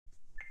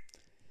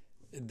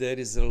There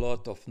is a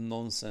lot of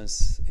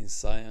nonsense in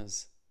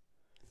science,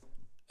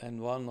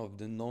 and one of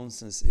the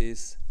nonsense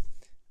is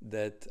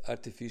that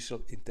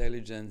artificial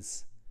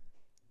intelligence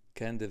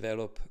can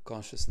develop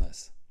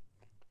consciousness.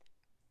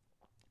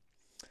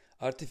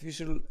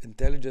 Artificial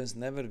intelligence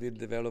never will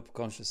develop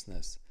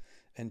consciousness,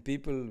 and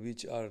people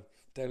which are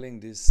telling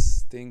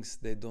these things,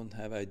 they don't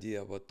have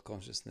idea what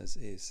consciousness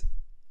is.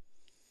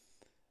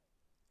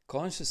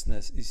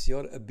 Consciousness is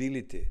your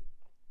ability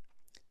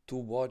to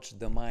watch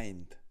the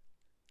mind.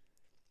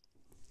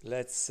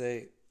 Let's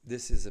say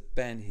this is a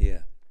pen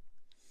here.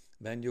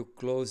 When you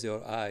close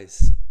your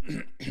eyes,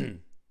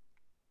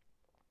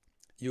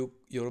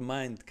 your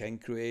mind can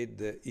create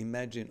the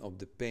imagine of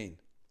the pen,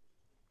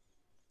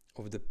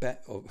 of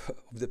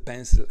the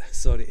pencil.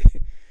 Sorry.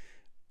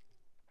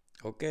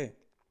 Okay.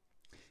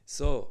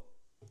 So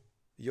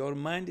your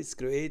mind is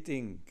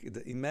creating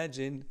the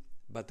imagine,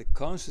 but the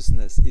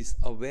consciousness is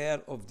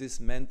aware of this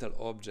mental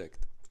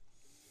object.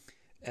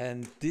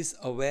 And this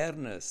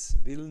awareness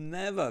will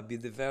never be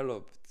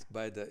developed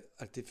by the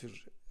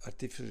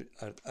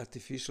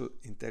artificial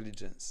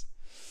intelligence.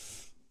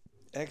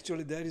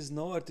 Actually, there is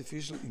no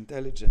artificial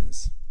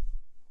intelligence.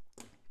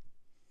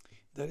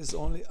 There is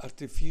only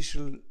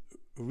artificial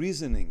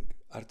reasoning,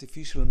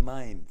 artificial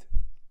mind.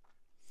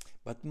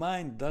 But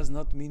mind does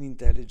not mean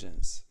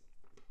intelligence.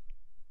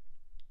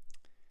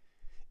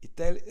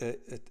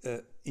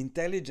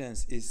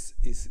 Intelligence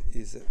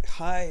is a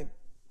high,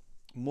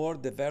 more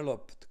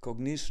developed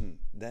cognition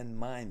than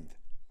mind.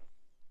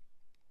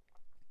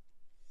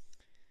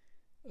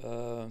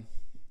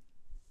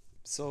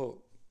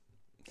 So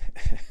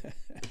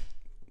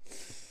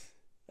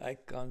I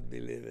can't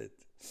believe it.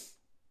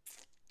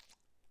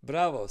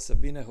 Bravo,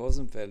 Sabine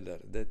Hosenfelder,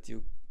 that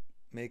you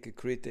make a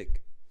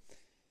critic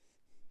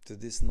to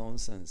this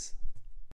nonsense.